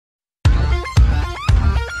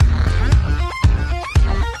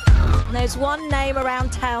there's one name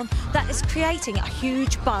around town that is creating a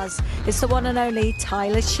huge buzz. It's the one and only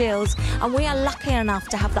Tyler Shields, and we are lucky enough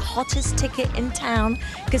to have the hottest ticket in town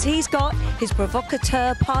because he's got his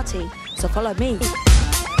Provocateur party. So follow me.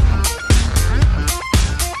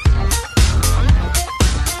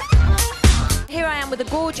 Here I am with a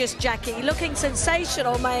gorgeous Jackie, looking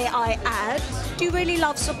sensational, may I add. Do you really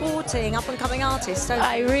love supporting up-and-coming artists?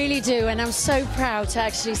 I really do, and I'm so proud to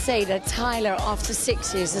actually say that Tyler, after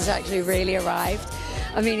 6 years, has actually really arrived.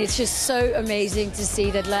 I mean, it's just so amazing to see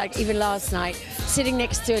that, like, even last night, sitting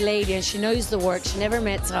next to a lady, and she knows the work, she never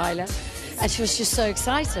met Tyler, and she was just so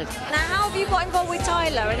excited. Now, how have you got involved with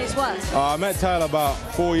Tyler and his work? I met Tyler about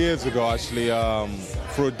 4 years ago, actually,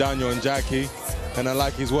 through Daniel and Jackie. And I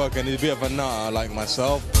like his work, and he's a bit of a nutter like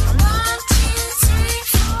myself.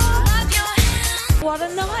 What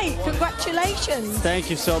a night! Congratulations! Thank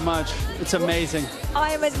you so much. It's amazing.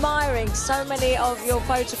 I am admiring so many of your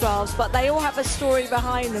photographs, but they all have a story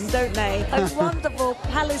behind them, don't they? Those wonderful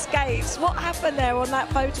palace gates. What happened there on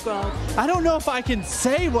that photograph? I don't know if I can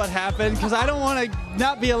say what happened because I don't want to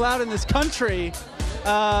not be allowed in this country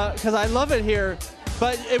because I love it here.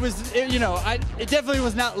 But it definitely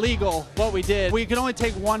was not legal what we did. We could only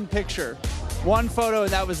take one picture, one photo,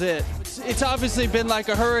 and that was it. It's obviously been like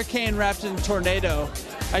a hurricane wrapped in a tornado.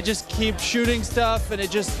 I just keep shooting stuff, and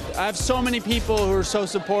I have so many people who are so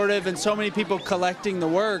supportive and so many people collecting the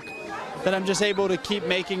work that I'm just able to keep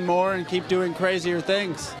making more and keep doing crazier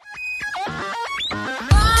things.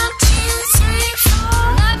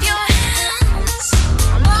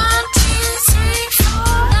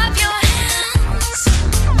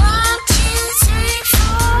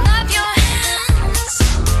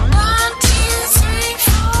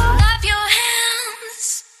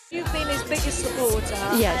 You've been his biggest supporter.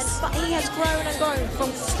 Yes. But he has grown and grown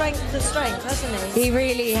from strength to strength, hasn't he? He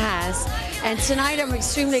really has. And tonight I'm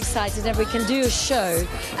extremely excited that we can do a show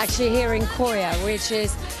actually here in Coya, which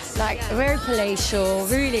is like very palatial,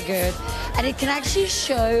 really good. And it can actually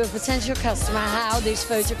show a potential customer how this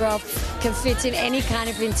photograph can fit in any kind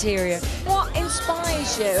of interior. What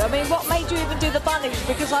inspires you? I mean, what made you even do the bunnies?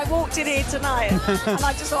 Because I walked in here tonight and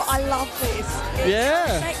I just thought, I love this.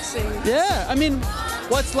 It's so sexy. Yeah, I mean,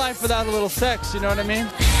 what's life without a little sex, you know what I mean?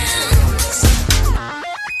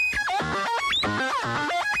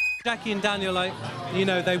 Jackie and Daniel,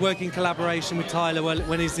 they work in collaboration with Tyler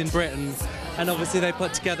when he's in Britain, and obviously they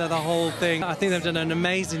put together the whole thing. I think they've done an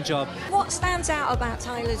amazing job. What stands out about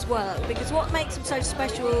Tyler's work? Because what makes him so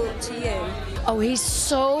special to you? Oh, he's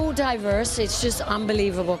so diverse, it's just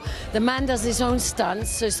unbelievable. The man does his own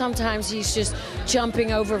stunts, so sometimes he's just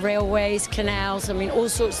jumping over railways, canals, I mean, all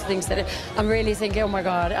sorts of things that I'm really thinking, oh my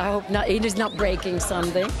God, I hope not, he's not breaking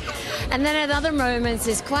something. And then at other moments,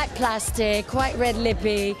 it's quite plastic, quite red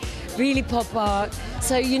lippy, really pop art,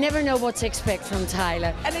 so you never know what to expect from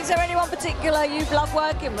Tyler. And is there anyone particular you've loved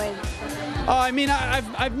working with? Oh, I mean,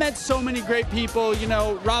 I've met so many great people. You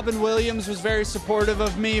know, Robin Williams was very supportive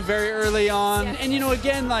of me very early on. Yeah. And, you know,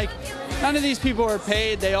 again, like, none of these people are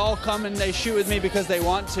paid. They all come and they shoot with me because they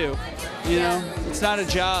want to. You know, it's not a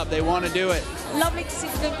job. They want to do it. Lovely to see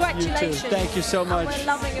you. Congratulations. You too. Thank you so much. And we're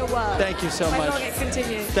loving your work. Thank you so much. May long it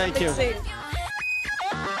continue. Thank you.